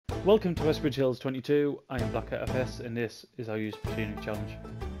Welcome to Westbridge Hills 22. I am Black FS and this is our Use Machinery Challenge.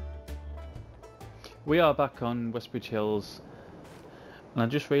 We are back on Westbridge Hills and I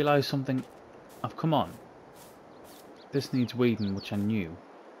just realised something. I've come on. This needs weeding, which I knew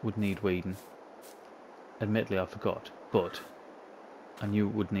would need weeding. Admittedly I forgot, but I knew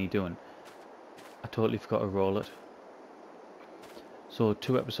it would need doing. I totally forgot to roll it. So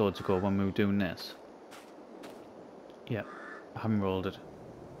 2 episodes ago when we were doing this, yeah, I haven't rolled it.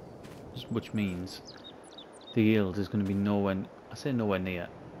 Which means the yield is going to be nowhere, I say nowhere near,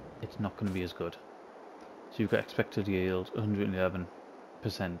 it's not going to be as good. So you've got expected yield 111%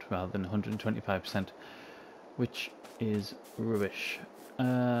 rather than 125%, which is rubbish.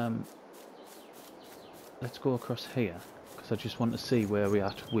 Let's go across here, because I just want to see where we're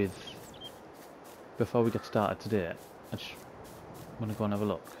at with, before we get started today, I just want to go and have a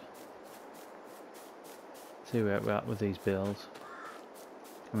look. See where we're at with these bales.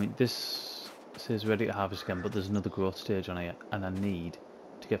 I mean, this says ready to harvest again, but there's another growth stage on here, and I need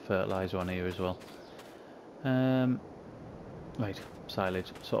to get fertiliser on here as well. Right,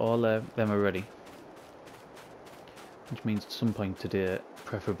 silage. So all them are ready, which means at some point today,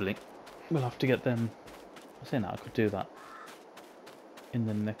 preferably, we'll have to get them. I'm saying that I could do that in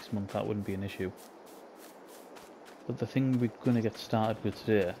the next month. That wouldn't be an issue. But the thing we're going to get started with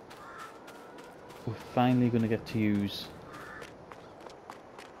today, we're finally going to get to use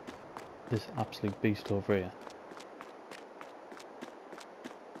this absolute beast over here.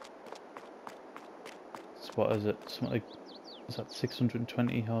 So what is it? Something like, is that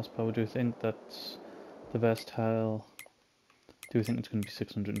 620 horsepower? Do you think that's the versatile? Do you think it's going to be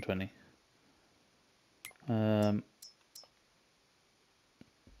 620?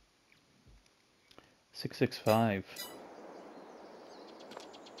 665.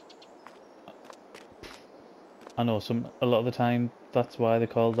 I know a lot of the time that's why they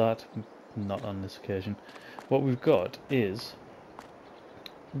call that. Not on this occasion. What we've got is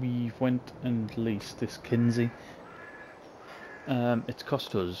we've went and leased this Kinsey. It's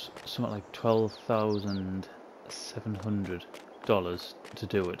cost us something like $12,700 to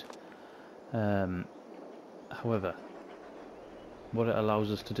do it. However, what it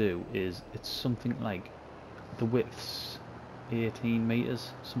allows us to do is it's something like the width's 18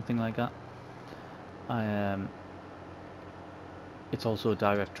 meters, something like that. It's also a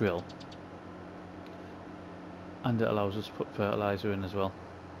direct drill. And it allows us to put fertiliser in as well,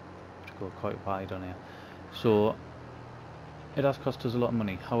 to go quite wide on here. So it has cost us a lot of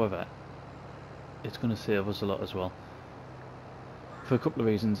money, however it's going to save us a lot as well, for a couple of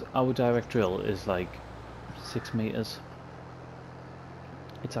reasons. Our direct drill is like 6 meters.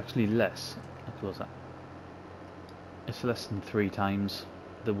 It's actually less, how close that? It's less than 3 times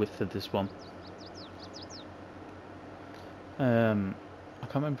the width of this one. I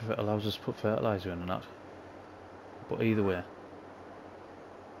can't remember if it allows us to put fertiliser in or not. But either way,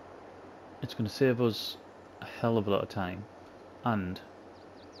 it's going to save us a hell of a lot of time. And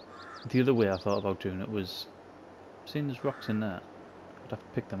the other way I thought about doing it was, seeing there's rocks in there, I'd have to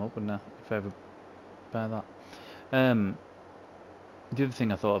pick them up, wouldn't I, if I ever buy that. The other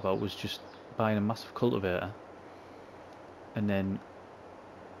thing I thought about was just buying a massive cultivator and then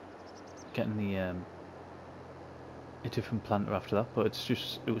getting a different planter after that, but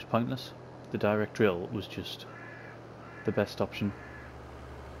it was pointless. The direct drill was just the best option.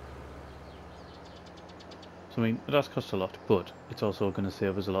 So I mean, it does cost a lot, but it's also going to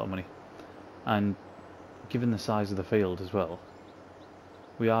save us a lot of money. And given the size of the field as well,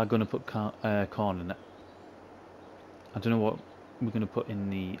 we are going to put corn in it. I don't know what we're going to put in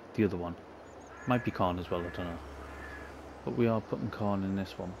the other one. Might be corn as well, I don't know. But we are putting corn in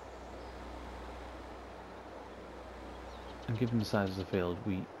this one. And given the size of the field,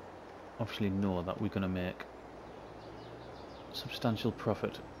 we obviously know that we're going to make substantial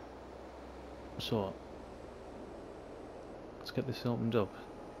profit. So let's get this opened up.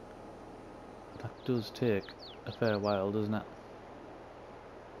 That does take a fair while, doesn't it?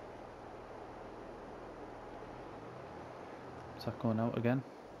 Is that going out again?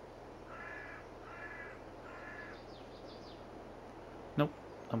 Nope,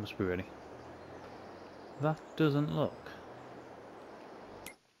 that must be ready. That doesn't look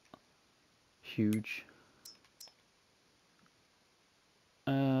huge.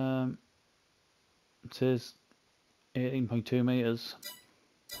 It says 18.2 meters.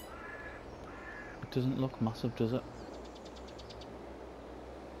 It doesn't look massive, does it?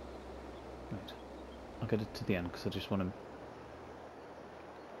 Right, I'll get it to the end because I just want to.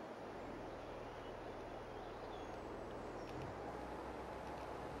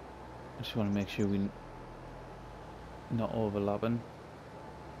 I just want to make sure we're not overlapping.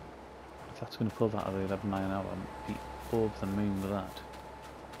 that's going to pull that at 11 mile an hour, I'll be over the moon with that.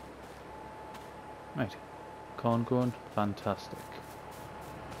 Right, corn grown, fantastic.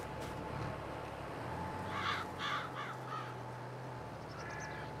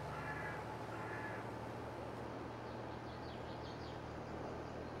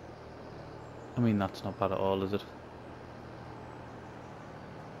 I mean, that's not bad at all, is it?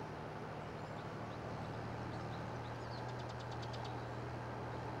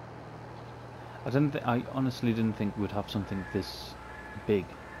 I honestly didn't think we'd have something this big.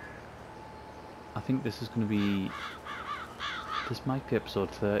 I think this is going to be... This might be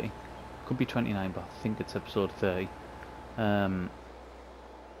episode 30. Could be 29, but I think it's episode 30. I'll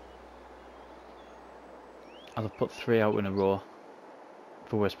have put 3 out in a row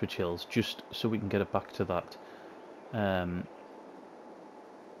for Westbridge Hills, just so we can get it back to that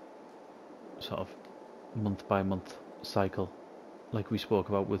sort of month by month cycle, like we spoke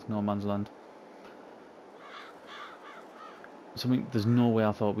about with No Man's Land. There's no way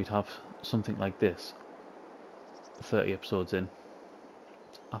I thought we'd have something like this 30 episodes in.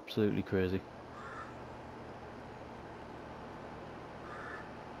 It's absolutely crazy.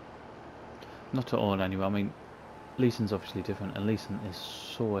 Not to own anyway. I mean, leasing's obviously different, and leasing is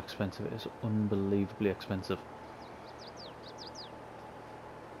so expensive. It's unbelievably expensive,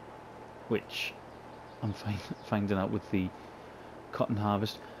 which I'm finding out with the cotton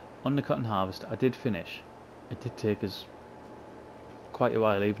harvest. On the cotton harvest, I did finish. It did take us quite a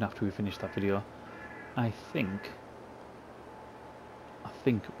while, even after we finished that video. I think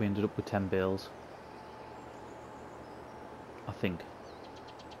we ended up with 10 bales. I think.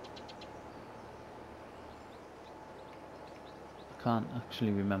 I can't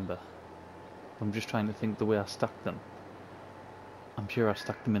actually remember. I'm just trying to think the way I stacked them. I'm sure I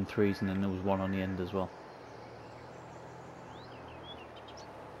stacked them in 3s, and then there was 1 on the end as well.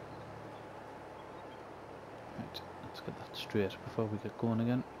 Right, let's get that straight before we get going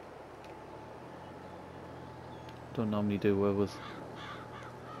again. Don't normally do well with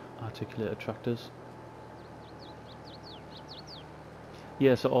articulated tractors.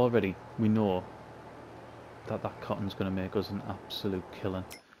 Yeah, so already we know that cotton's going to make us an absolute killing.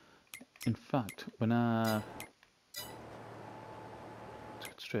 In fact, let's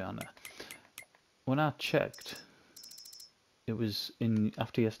get straight on there. When I checked, it was in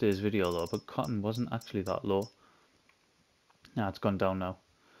after yesterday's video though, but cotton wasn't actually that low. Nah, it's gone down now.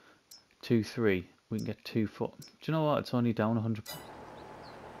 2.3. We can get 2 foot. Do you know what? It's only down 100.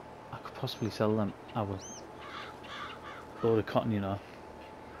 I could possibly sell them our load of cotton, you know.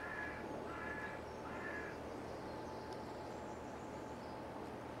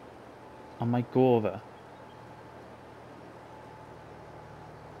 I might go over.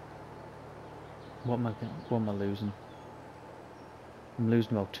 What am I losing? I'm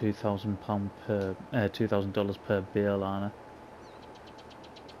losing about £2,000 per $2,000 per bale, aren't I?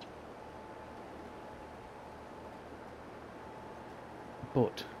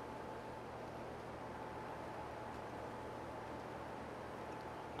 But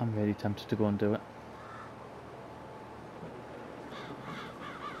I'm really tempted to go and do it.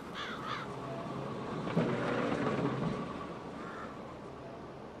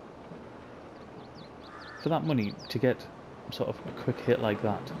 For that money, to get sort of a quick hit like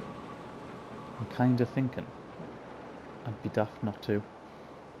that, I'm kind of thinking I'd be daft not to.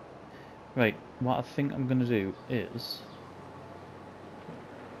 Right, what I think I'm going to do is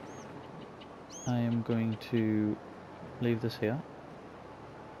I am going to leave this here.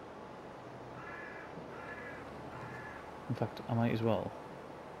 In fact, I might as well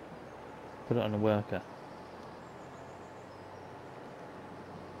put it on a worker.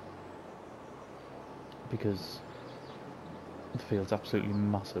 Because the field's absolutely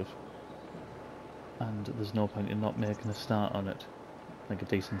massive, and there's no point in not making a start on it, like a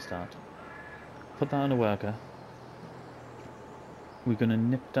decent start. Put that on a worker. We're going to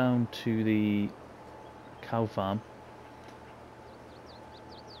nip down to the cow farm,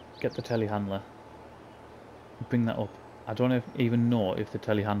 get the telehandler, bring that up. I don't even know if the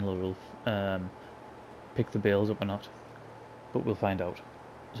telehandler will pick the bales up or not, but we'll find out.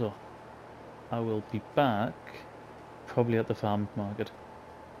 So I will be back probably at the farm market.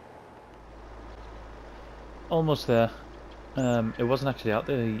 Almost there. It wasn't actually at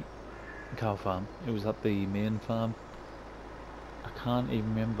the cow farm, it was at the main farm. I can't even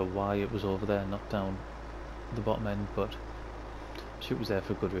remember why it was over there, not down the bottom end, but it was there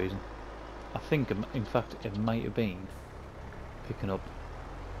for a good reason. I think, in fact, it might have been picking up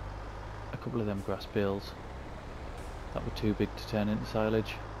a couple of them grass bales that were too big to turn into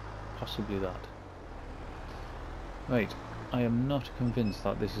silage. Possibly that. Right, I am not convinced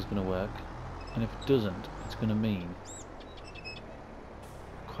that this is going to work. And if it doesn't, it's going to mean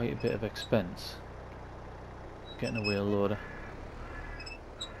quite a bit of expense getting a wheel loader.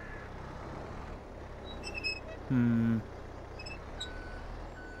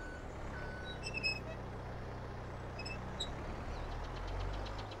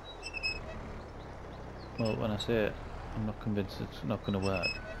 Well, when I say it, I'm not convinced it's not going to work.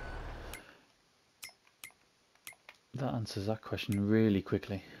 That answers that question really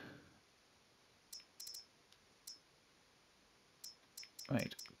quickly.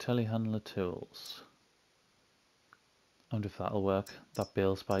 Right, telehandler tools. I wonder if that'll work, that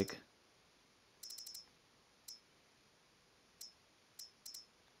bale spike.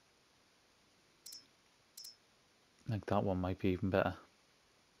 Like that one might be even better.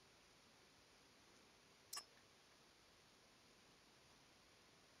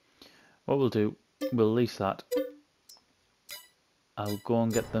 What we'll do, we'll lease that. I'll go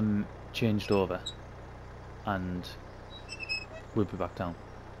and get them changed over and we'll be back down.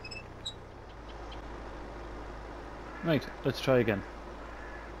 Right, let's try again.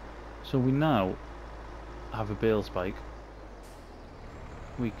 So we now have a bale spike.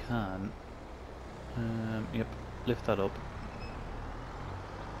 We can, yep, lift that up.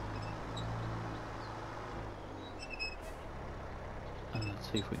 And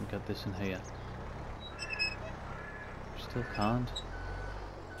let's see if we can get this in here. Still can't.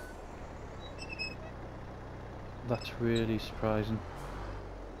 That's really surprising.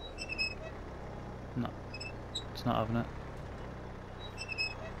 No, it's not having it.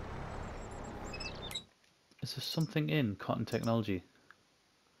 Is there something in cotton technology?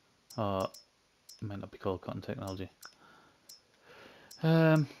 Or it might not be called cotton technology.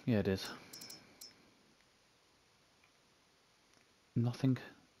 Yeah, it is. Nothing.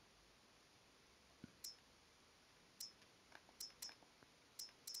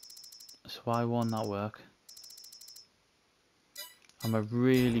 So why won't that work? Am I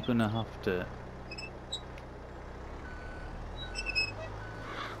really gonna have to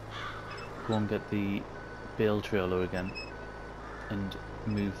go and get the bale trailer again and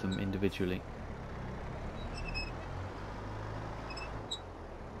move them individually?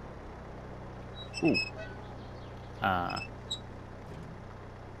 Ooh. Ah.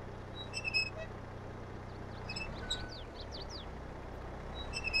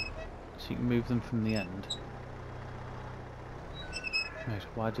 So you can move them from the end. Right,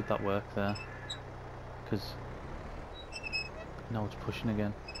 why did that work there? Because now it's pushing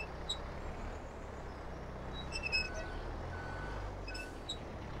again.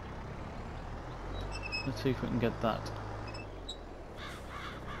 Let's see if we can get that.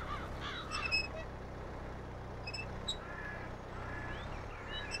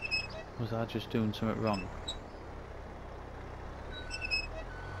 Was I just doing something wrong?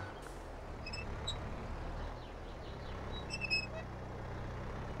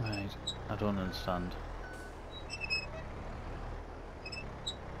 Right, I don't understand.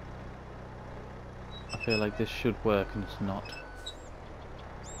 I feel like this should work and it's not.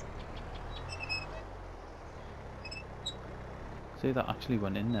 See, that actually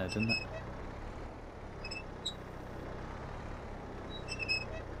went in there, didn't it?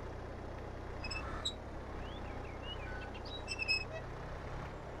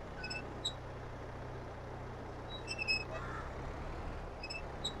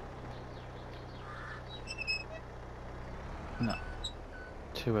 No.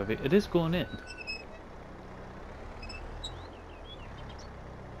 Too heavy. It is going in.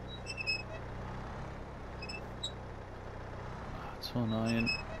 That's so annoying.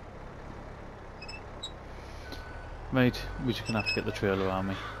 Right, we're just gonna have to get the trailer around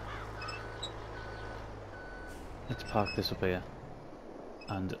me. Let's park this up here.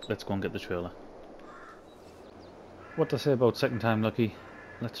 And let's go and get the trailer. What to say about second time lucky?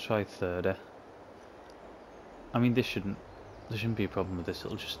 Let's try third, eh? I mean, there shouldn't be a problem with this.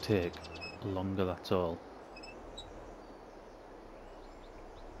 It'll just take longer, that's all.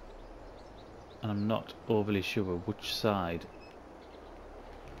 And I'm not overly sure which side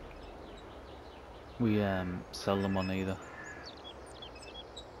we sell them on either.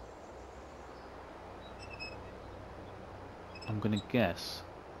 I'm gonna guess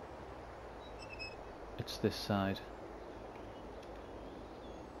it's this side.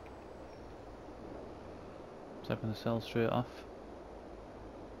 Is that gonna sell straight off?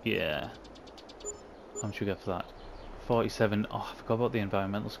 Yeah. How much we get for that? 47. Oh, I forgot about the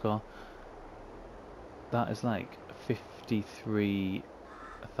environmental score. That is like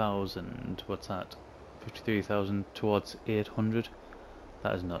 53,000. What's that? 53,000 towards 800.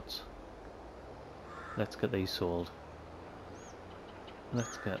 That is nuts. Let's get these sold.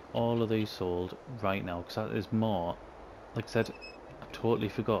 let's get all of these sold right now, because that is more. Like I said, I totally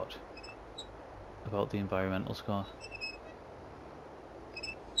forgot about the environmental score.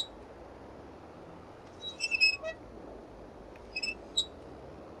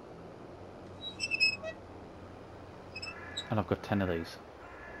 And I've got 10 of these.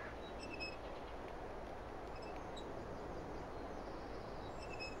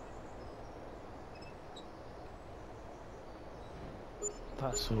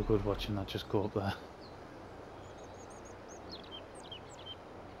 That's so good watching that just go up there.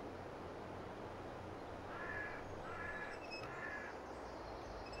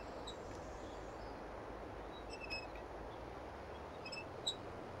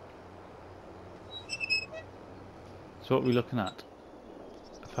 So what are we looking at?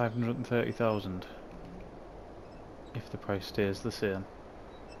 530,000 if the price stays the same.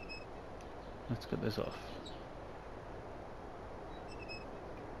 Let's get this off.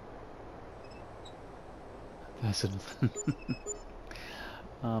 There's another.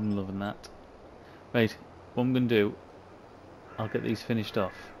 I'm loving that. Right, what I'm going to do, I'll get these finished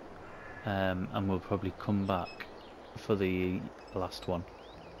off, and we'll probably come back for the last one.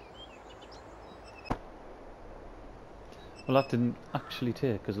 Well, that didn't actually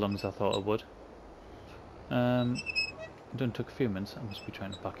take as long as I thought it would. It done took a few minutes. I must be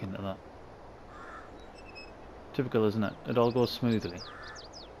trying to back into that. Typical, isn't it? It all goes smoothly.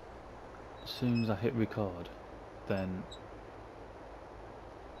 As soon as I hit record, then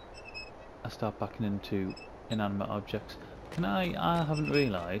I start backing into inanimate objects. I haven't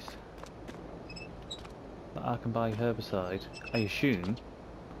realised that I can buy herbicide. I assume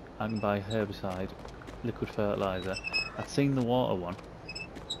I can buy herbicide, liquid fertiliser. I'd seen the water one.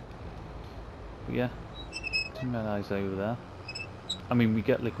 But yeah, didn't realise they were there. I mean, we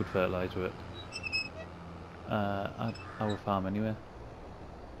get liquid fertiliser at our farm anyway.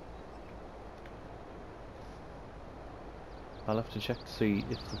 I'll have to check to see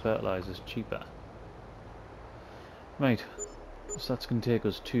if the fertiliser's cheaper. Right, so that's going to take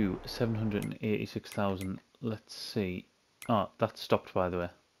us to 786,000. Let's see. Oh, that's stopped, by the way.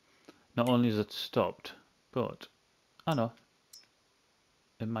 Not only is it stopped, but I know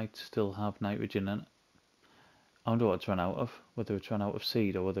it might still have nitrogen in it. I wonder what it's run out of. Whether it's run out of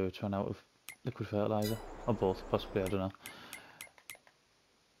seed or whether it's run out of liquid fertiliser, or both, possibly. I don't know.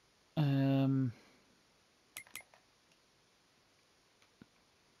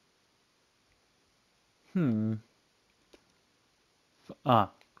 Hmm.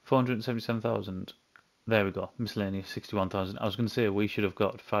 477,000. There we go. Miscellaneous 61,000. I was going to say we should have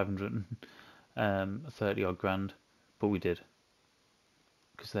got 530 odd grand, but we did.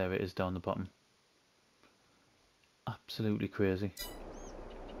 Because there it is down the bottom. Absolutely crazy.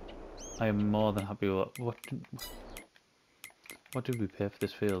 I am more than happy with what did we pay for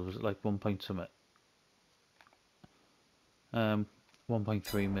this field? Was it like 1 point something?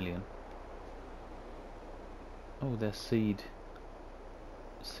 1.3 million. Oh, they're seed,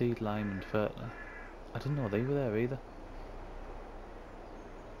 lime and fertilizer. I didn't know they were there either.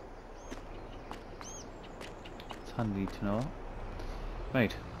 It's handy to know.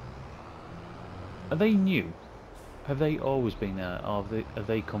 Right. Are they new? Have they always been there, or have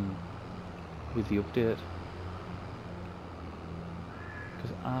they come with the update?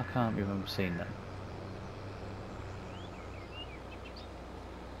 Because I can't remember seeing them.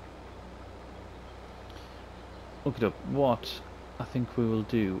 Look it up. What I think we will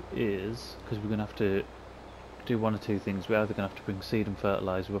do is, because we're going to have to do one or two things. We're either going to have to bring seed and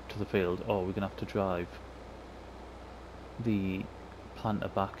fertiliser up to the field, or we're going to have to drive the planter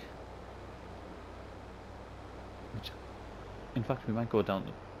back. Which, in fact, we might go down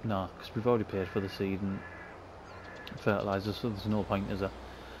to... No, because we've already paid for the seed and fertiliser, so there's no point, is there?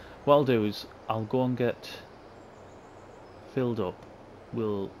 What I'll do is, I'll go and get filled up.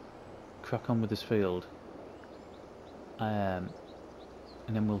 We'll crack on with this field. And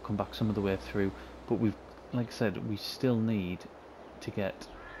then we'll come back some of the way through. But we've, like I said, we still need to get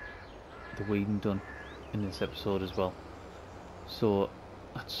the weeding done in this episode as well. So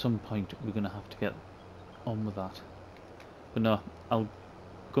at some point we're going to have to get on with that. But no, I'll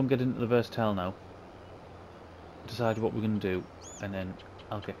go and get into the versatile now, decide what we're going to do, and then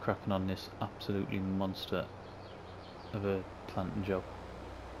I'll get cracking on this absolutely monster of a planting job.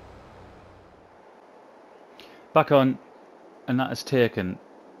 Back on, and that has taken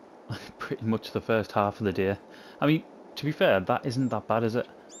pretty much the first half of the day. I mean, to be fair, that isn't that bad, is it?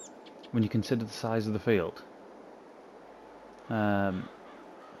 When you consider the size of the field.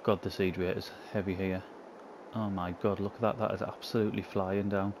 God, the seed rate is heavy here. Oh my god, look at that, that is absolutely flying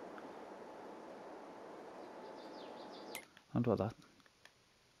down. I wonder what that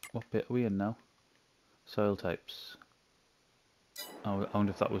What bit are we in now? Soil types. I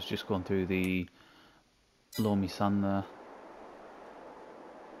wonder if that was just going through the loamy sand there.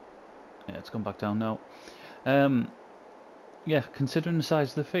 Yeah, it's gone back down now. Yeah, considering the size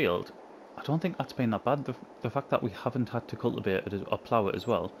of the field, I don't think that's been that bad. The fact that we haven't had to cultivate it or plough it as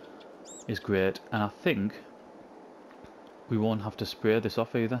well is great, and I think we won't have to spray this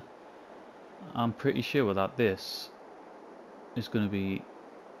off either. I'm pretty sure that this is going to be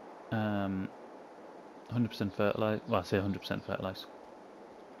 100% fertilised. Well, I say 100% fertilised.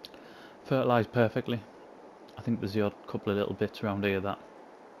 Fertilised perfectly. I think there's the odd couple of little bits around here that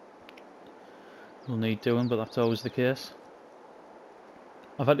will need doing, but that's always the case.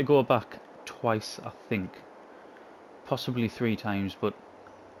 I've had to go back twice, I think. Possibly 3 times, but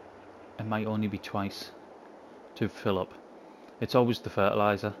it might only be twice to fill up. It's always the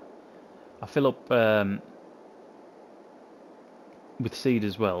fertiliser. I fill up with seed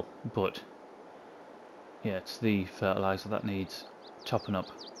as well, but yeah, it's the fertiliser that needs topping up.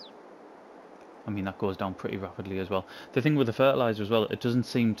 I mean, that goes down pretty rapidly as well. The thing with the fertiliser as well, it doesn't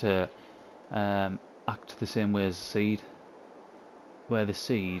seem to act the same way as the seed. Where the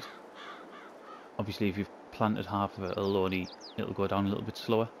seed, obviously if you've planted half of it, it'll go down a little bit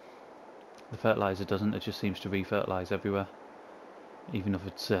slower. The fertiliser doesn't, it just seems to re-fertilise everywhere. Even if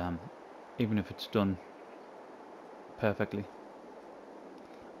it's done perfectly.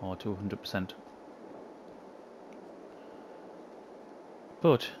 Or to 100%.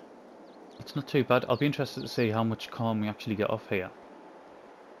 But it's not too bad. I'll be interested to see how much corn we actually get off here.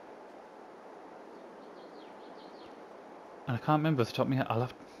 And I can't remember off the top of my head.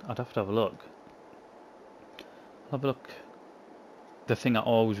 I'd have to have a look. I'll have a look. The thing I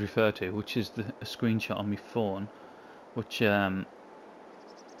always refer to, which is a screenshot on my phone, which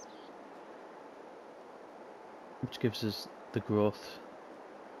gives us the growth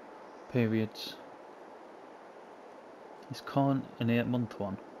periods. Is corn an 8-month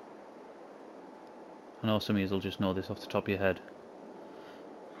one? I know some of you will just know this off the top of your head.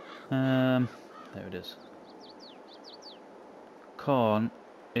 There it is. Corn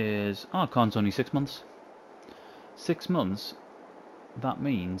is... oh, corn's only 6 months. 6 months, that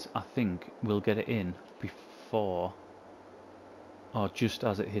means, I think, we'll get it in before, or just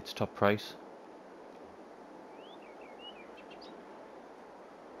as it hits top price.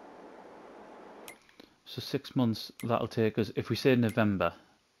 So 6 months, that'll take us, if we say November,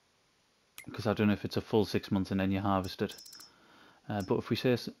 because I don't know if it's a full 6 months and then you harvest it. But if we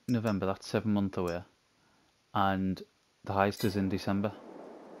say November, that's 7 months away. And the highest is in December.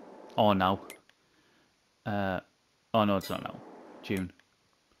 Or now. Oh no, it's not now. June.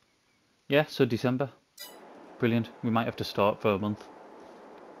 Yeah, so December. Brilliant. We might have to start for a month.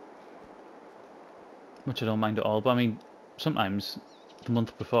 Which I don't mind at all. But I mean, sometimes the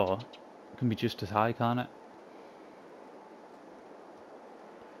month before can be just as high, can't it?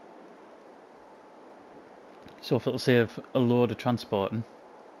 So if it'll save a load of transporting,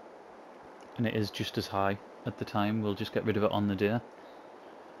 and it is just as high at the time, we'll just get rid of it on the day.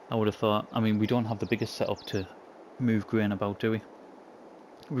 I would have thought. I mean, we don't have the biggest setup to move grain about, do we?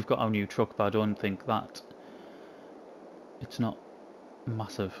 We've got our new truck, but I don't think that it's not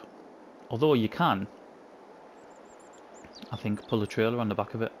massive. Although you can, I think, pull a trailer on the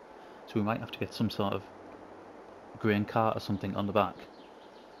back of it. So we might have to get some sort of grain cart or something on the back,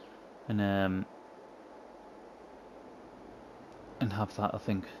 and have that. I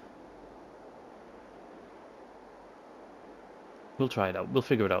think we'll try it out. We'll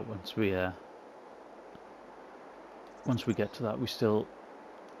figure it out once we get to that. We're still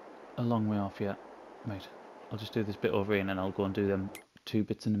a long way off yet. Right, I'll just do this bit over here and then I'll go and do them 2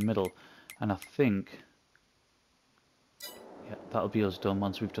 bits in the middle, and I think, yeah, that'll be us done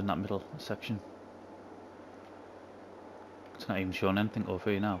once we've done that middle section. It's not even showing anything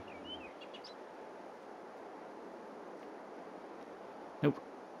over here now. Nope.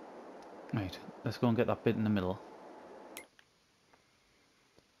 Right, let's go and get that bit in the middle.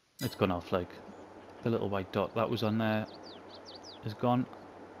 It's gone off, like, the little white dot that was on there is gone.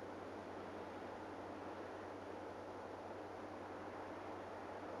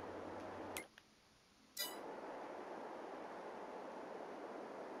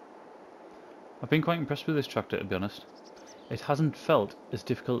 I've been quite impressed with this tractor, to be honest. It hasn't felt as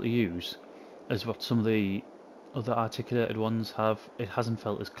difficult to use as what some of the other articulated ones have. It hasn't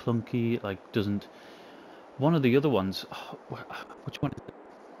felt as clunky, like, doesn't... One of the other ones... which one is it?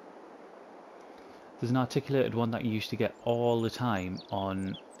 There's an articulated one that you used to get all the time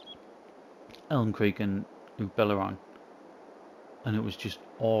on Elm Creek and Belleron, and it was just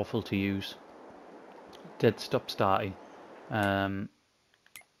awful to use. Dead stop starting.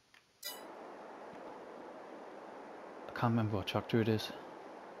 can't remember what tractor it is.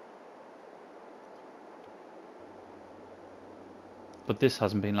 But this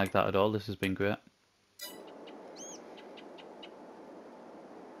hasn't been like that at all. This has been great.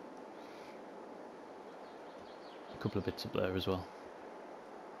 A couple of bits up there as well.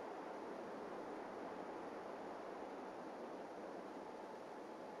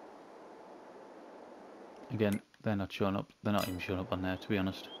 Again, they're not showing up. They're not even showing up on there, to be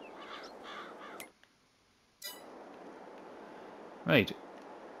honest. Right.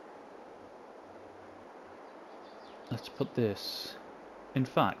 Let's put this. In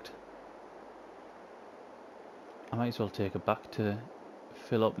fact, I might as well take it back to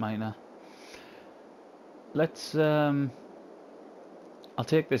fill up, mightn't I? Let's. I'll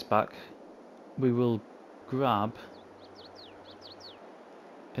take this back. We will grab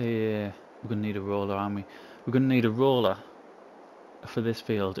a. We're gonna need a roller, aren't we? We're gonna need a roller for this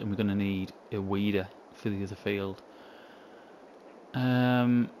field, and we're gonna need a weeder for the other field.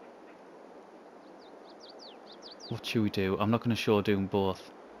 What should we do? I'm not going to show doing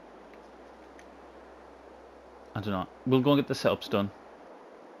both. I don't know. We'll go and get the setups done.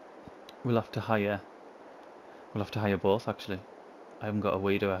 We'll have to hire. We'll have to hire both, actually. I haven't got a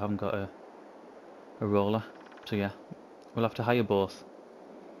weeder. I haven't got a roller. So yeah, we'll have to hire both.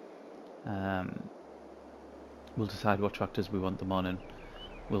 We'll decide what tractors we want them on, and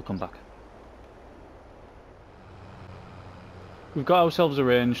we'll come back. We've got ourselves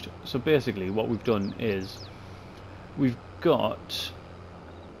arranged. So basically, what we've done is we've got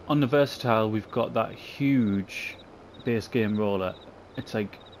on the versatile. We've got that huge base game roller. It's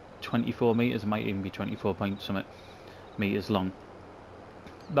like 24 meters. It might even be 24 point something meters long.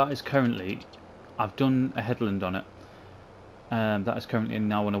 That is currently. I've done a headland on it. That is currently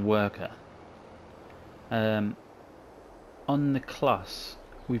now on a worker. On the class,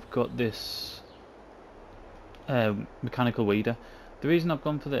 we've got this mechanical weeder. The reason I've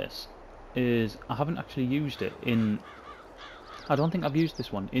gone for this is I haven't actually used it in. I don't think I've used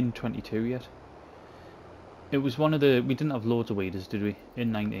this one in 22 yet. It was one of the. We didn't have loads of weeders, did we, in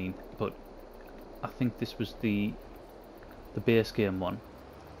 19? But I think this was the base game one.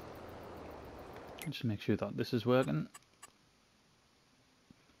 Just make sure that this is working.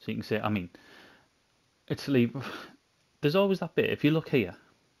 So you can see. I mean, it's there's always that bit. If you look here,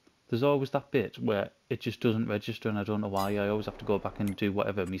 there's always that bit where it just doesn't register, and I don't know why. I always have to go back and do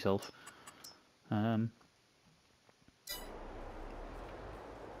whatever myself. Right.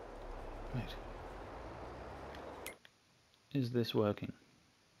 Is this working?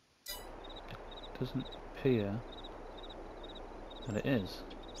 It doesn't appear that it is.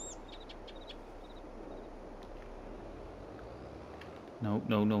 No,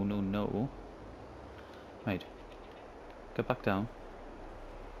 no, no, no, no. Right. Get back down.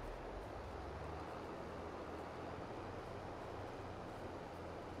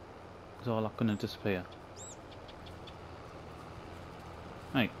 Is all that going to disappear?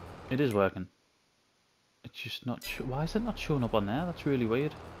 Right. It is working. It's just not. Why is it not showing up on there? That's really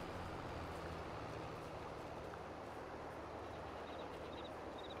weird.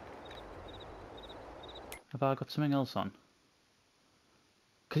 Have I got something else on?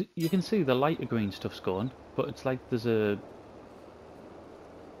 Cause you can see the lighter green stuff's going, but it's like there's a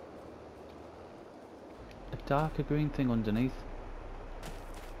darker green thing underneath.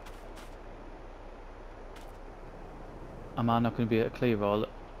 Am I not going to be able to clear all?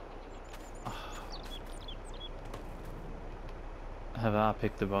 Have I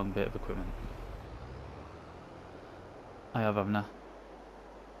picked the wrong bit of equipment? I have, haven't I?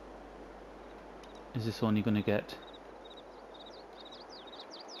 Is this only going to get...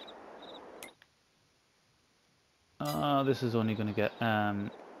 this is only going to get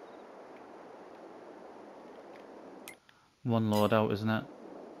one load out, isn't it?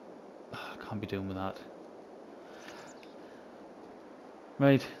 I can't be doing with that.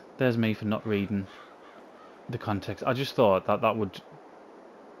 Right, there's me for not reading the context. I just thought that that would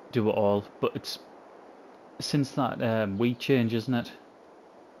do it all, but it's since that weed change, isn't it?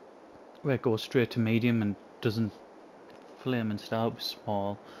 Where it goes straight to medium and doesn't flame and start with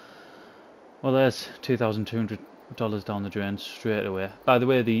small. Well, there's $2,200 down the drain straight away. By the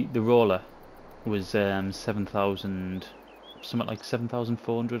way, the roller was 7,000, something like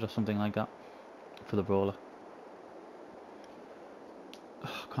 7,400 or something like that for the roller.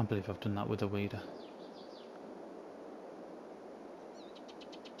 Oh, I can't believe I've done that with a weeder.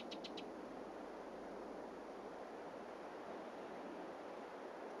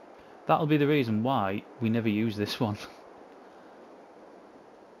 That'll be the reason why we never use this one.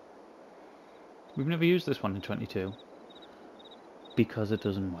 We've never used this one in 22 because it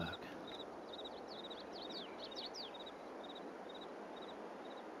doesn't work.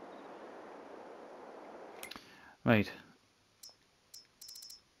 Right.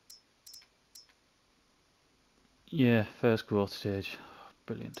 Yeah, first growth stage.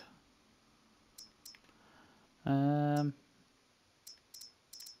 Brilliant. I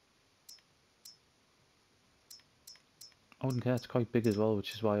wouldn't care, it's quite big as well,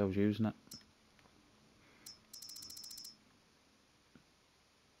 which is why I was using it.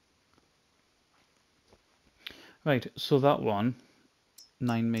 Right, so that one,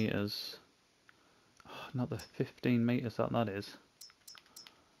 9 meters. Oh, not the 15 meters that is.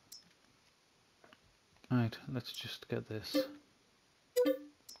 Right, let's just get this.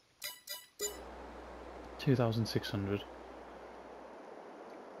 2,600.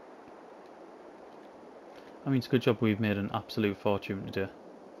 I mean, it's a good job we've made an absolute fortune today.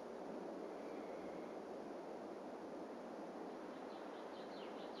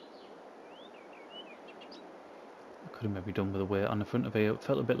 I could have maybe done with a weight on the front of it. It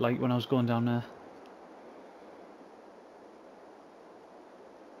felt a bit light when I was going down there.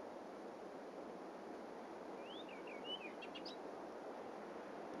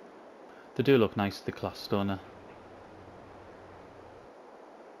 They do look nice, the class, don't they?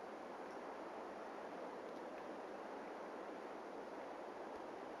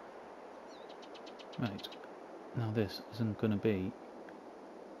 Right, now this isn't going to be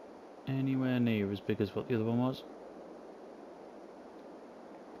anywhere near as big as what the other one was.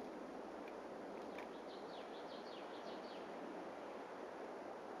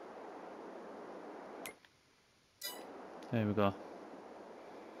 There we go.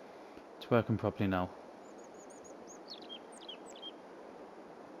 It's working properly now.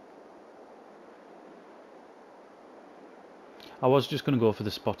 I was just going to go for the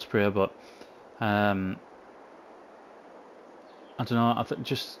spot sprayer, but I don't know.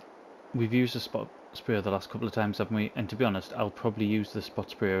 We've used the spot sprayer the last couple of times, haven't we? And to be honest, I'll probably use the spot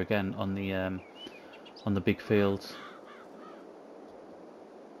sprayer again on the big fields.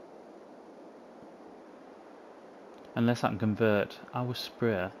 Unless I can convert our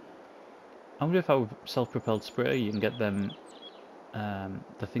sprayer. I wonder if our self-propelled sprayer, you can get them,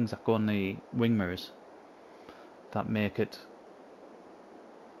 the things that go on the wing mirrors that make it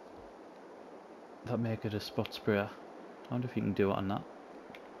a spot sprayer. I wonder if you can do it on that.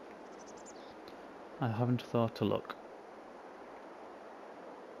 I haven't thought to look.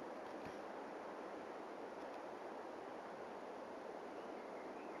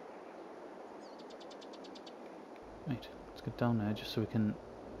 Right, let's get down there just so we can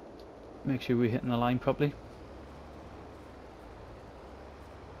make sure we're hitting the line properly.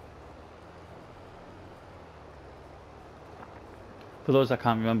 For those that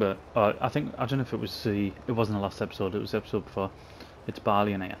can't remember, I don't know if it wasn't the last episode, it was the episode before. It's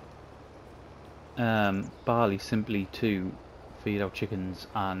barley in here. Barley simply to feed our chickens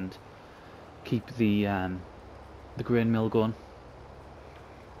and keep the grain mill going.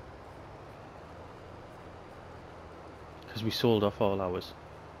 Because we sold off all ours.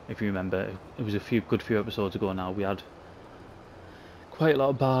 If you remember, it was a good few episodes ago now. We had quite a lot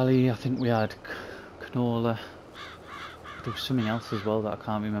of barley. I think we had canola. There was something else as well that I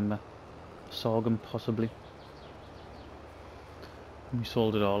can't remember. Sorghum, possibly. And we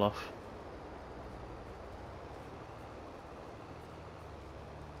sold it all off.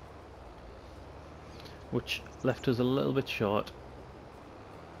 Which left us a little bit short.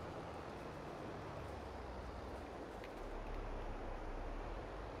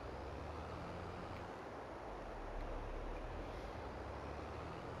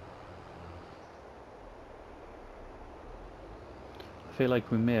 I feel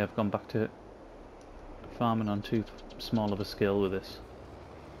like we may have gone back to farming on too small of a scale with this.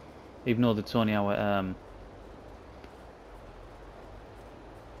 Even though it's only our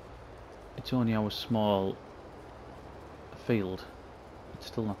small field, it's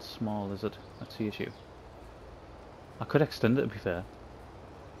still not small, is it? That's the issue. I could extend it, to be fair.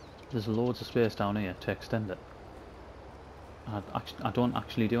 There's loads of space down here to extend it. I don't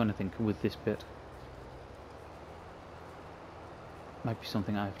actually do anything with this bit. Might be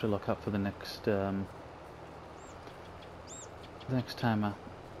something I have to look at for the next time I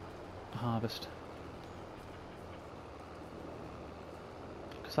harvest.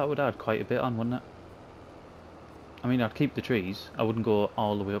 Because that would add quite a bit on, wouldn't it? I mean, I'd keep the trees. I wouldn't go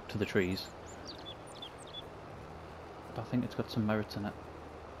all the way up to the trees. But I think it's got some merits in it.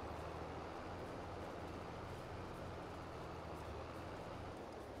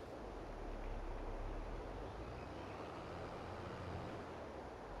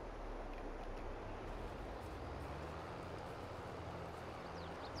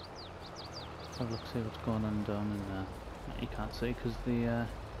 Have a look, see what's going on down in there. You can't see because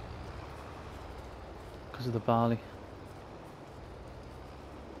because of the barley.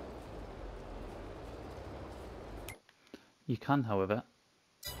 You can, however,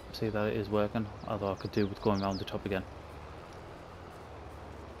 see that it is working, although I could do with going around the top again.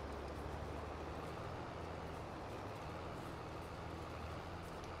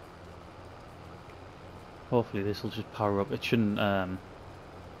 Hopefully this will just power up. It shouldn't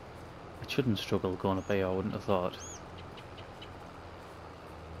struggle going up here, I wouldn't have thought.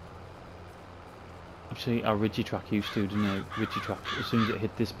 Actually, our ridgy track used to, didn't it? Ridgy track, as soon as it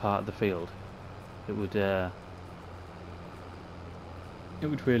hit this part of the field, it would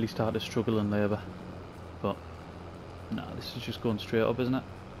really start to struggle and labour. But no, this is just going straight up, isn't it?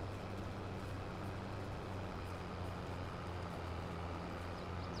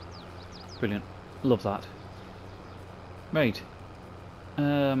 Brilliant. Love that. Right.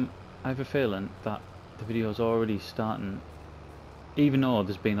 I have a feeling that the video's already starting, even though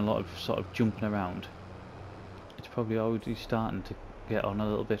there's been a lot of sort of jumping around, it's probably already starting to get on a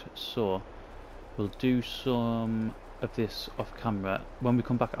little bit, so we'll do some of this off camera. When we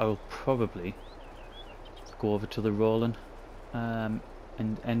come back, I'll probably go over to the rolling and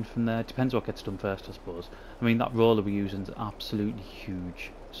end from there. Depends what gets done first, I suppose. I mean, that roller we're using is absolutely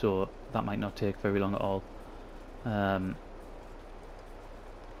huge, so that might not take very long at all.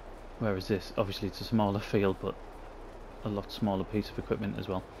 Whereas this, obviously it's a smaller field, but a lot smaller piece of equipment as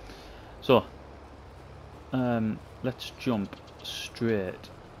well. So let's jump straight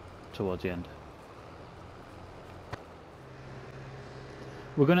towards the end.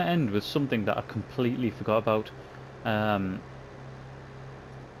 We're going to end with something that I completely forgot about.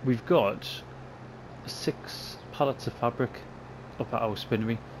 We've got 6 pallets of fabric up at our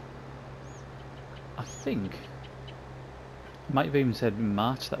spinnery. I think might have even said in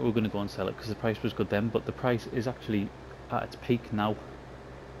March that we were going to go and sell it because the price was good then, but the price is actually at its peak now.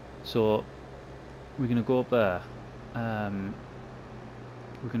 So we're going to go up there.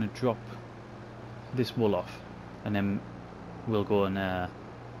 We're going to drop this wool off, and then we'll go and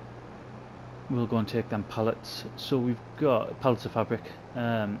take them pallets. So we've got pallets of fabric.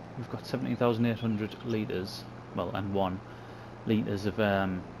 We've got 17,800 litres, well, and 1 litres of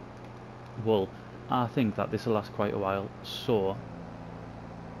wool. I think that this will last quite a while, so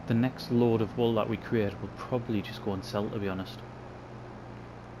the next load of wool that we create will probably just go and sell, to be honest.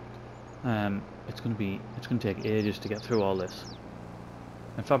 It's going to take ages to get through all this,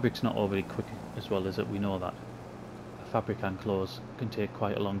 and fabric's not overly quick as well, as it. We know that fabric and clothes can take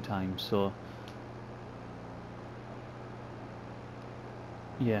quite a long time, so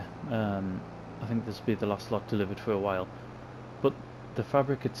yeah, I think this will be the last lot delivered for a while. But the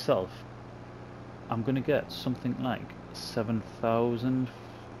fabric itself, I'm going to get something like 7,000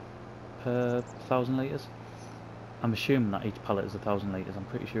 per 1,000 litres. I'm assuming that each pallet is 1,000 litres, I'm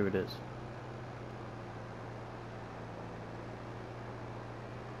pretty sure it is.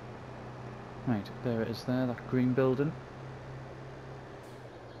 Right, there it is there, that green building.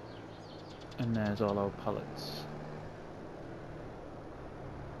 And there's all our pallets.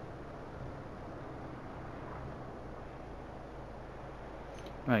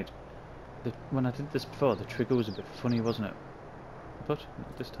 Right. When I did this before, the trigger was a bit funny, wasn't it? But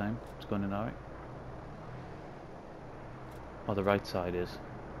not this time, it's going in alright. Or the right side is.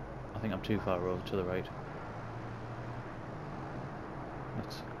 I think I'm too far over to the right.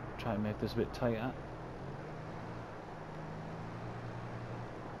 Let's try and make this a bit tighter.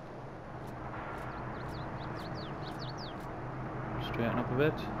 Straighten up a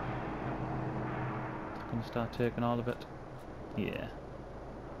bit. Gonna start taking all of it. Yeah.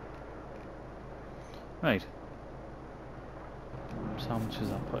 Right. So how much does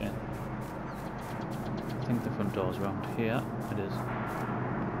that put in? I think the front door's around here. It is.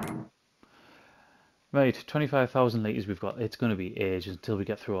 Right, 25,000 litres we've got. It's going to be ages until we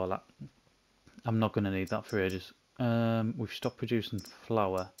get through all that. I'm not going to need that for ages. We've stopped producing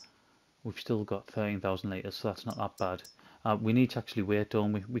flour. We've still got 13,000 litres, so that's not that bad. We need to actually wait,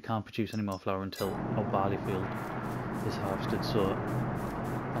 don't we? We can't produce any more flour until our barley field is harvested, so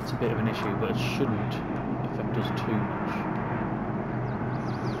that's a bit of an issue, but it shouldn't affect us too much.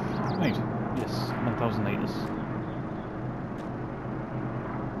 Right, yes, 1,000 litres.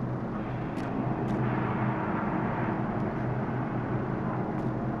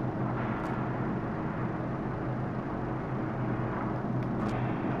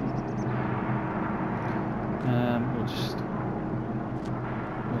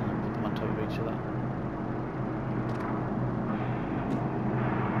 We'll put them on top of each other.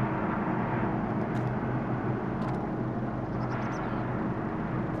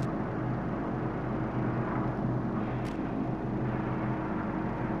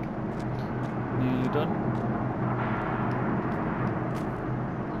 Nearly done.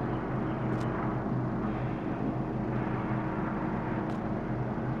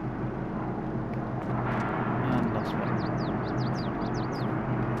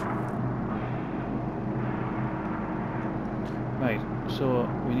 So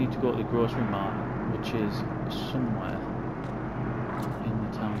we need to go to the grocery mart, which is somewhere in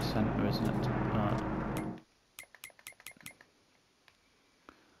the town centre, isn't it?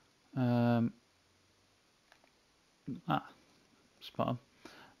 Spot on.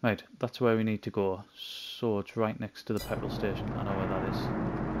 Right, that's where we need to go. So it's right next to the petrol station. I know where that is.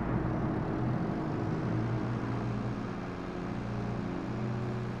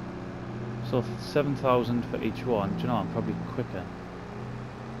 So 7,000 for each one. Do you know, I'm probably quicker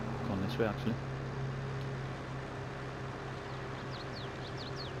going this way actually.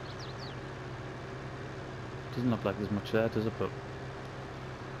 Doesn't look like there's much there, does it? But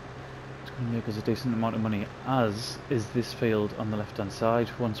it's going to make us a decent amount of money, as is this field on the left hand side.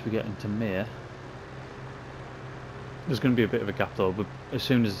 Once we get into May, there's going to be a bit of a gap though, but as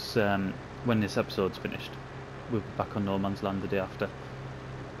soon as when this episode's finished, we'll be back on No Man's Land the day after.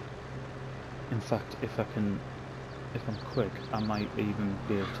 In fact, if I'm quick, I might even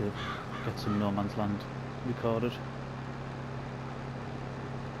be able to get some No Man's Land recorded,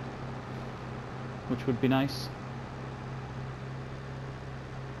 which would be nice.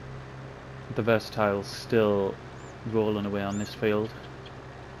 The Versatile's still rolling away on this field.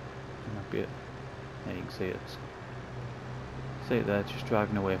 That might be it. There you can see it. See it there, just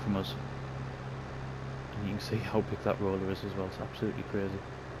dragging away from us. And you can see how big that roller is as well. It's absolutely crazy.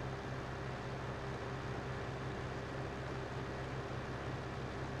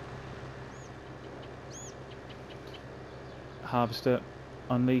 Harvester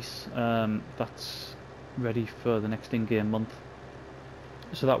on lease, that's ready for the next in-game month,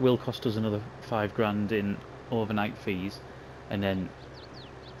 so that will cost us another 5 grand in overnight fees, and then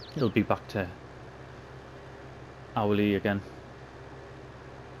it'll be back to hourly again.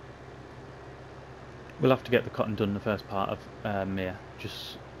 We'll have to get the cotton done the first part of May,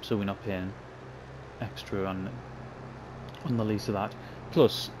 just so we're not paying extra on the lease of that.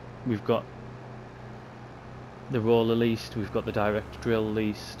 Plus we've got the roller leased, we've got the direct drill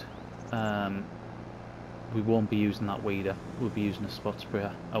leased. We won't be using that weeder, we'll be using a spot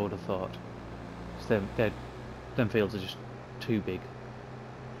sprayer, I would have thought. So them fields are just too big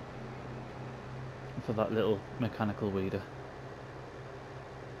for that little mechanical weeder.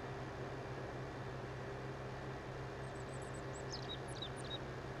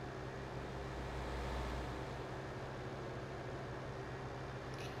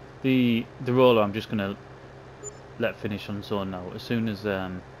 The roller I'm just going to let finish on its own now. As soon as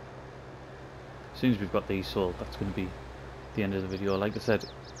we've got these sold, that's going to be the end of the video. Like I said,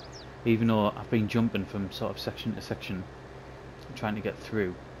 even though I've been jumping from sort of section to section trying to get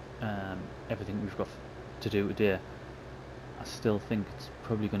through everything we've got to do today, I still think it's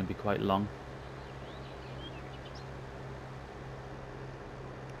probably going to be quite long.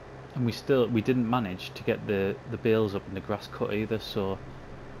 And we didn't manage to get the bales up and the grass cut either, so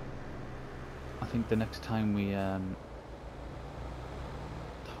I think the next time we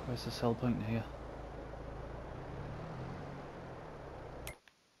where's the sell point here?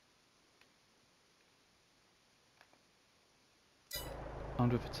 I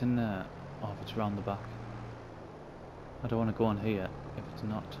wonder if it's in there or if it's round the back. I don't want to go on here if it's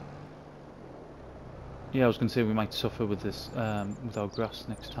not. Yeah, I was going to say we might suffer with this with our grass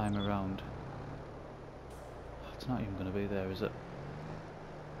next time around. It's not even going to be there, is it?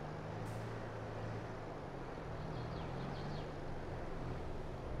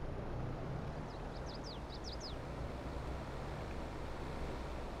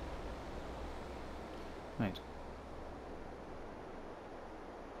 Right.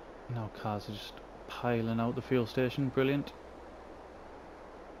 Now cars are just piling out the fuel station. Brilliant.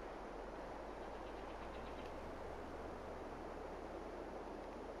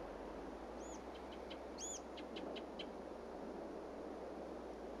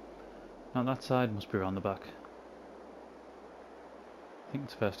 Now that side must be around the back. I think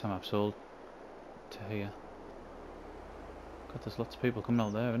it's the first time I've sold to here. God, there's lots of people coming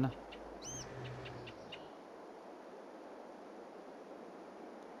out there, isn't there?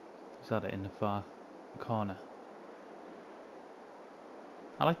 Is that it in the far corner?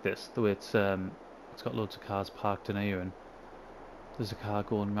 I like this, the way it's got loads of cars parked in here and there's a car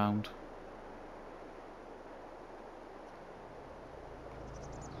going round.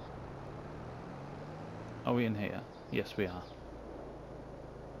 Are we in here? Yes, we are.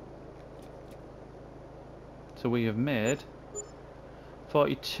 So we have made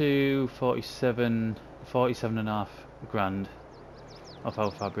 42, 47, 47.5 grand off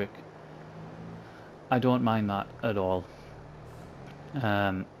our fabric. I don't mind that at all.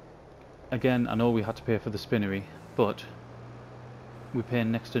 Again, I know we had to pay for the spinnery, but we're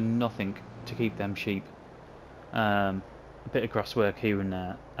paying next to nothing to keep them sheep. a bit of grass work here and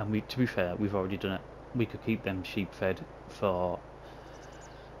there, and to be fair, we've already done it. We could keep them sheep fed for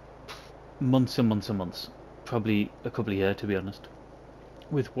months and months and months, probably a couple of years to be honest,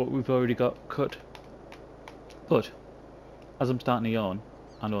 with what we've already got cut. But as I'm starting to yawn,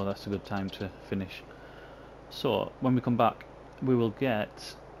 I know that's a good time to finish. So when we come back, we will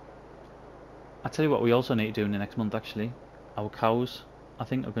get, I tell you what, we also need to do in the next month actually. Our cows, I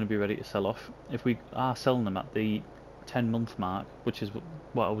think, are going to be ready to sell off. If we are selling them at the 10-month mark, which is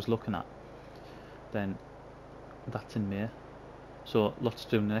what I was looking at, then that's in May. So lots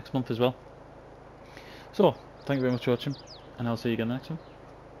to do in the next month as well. So thank you very much for watching, and I'll see you again in the next one.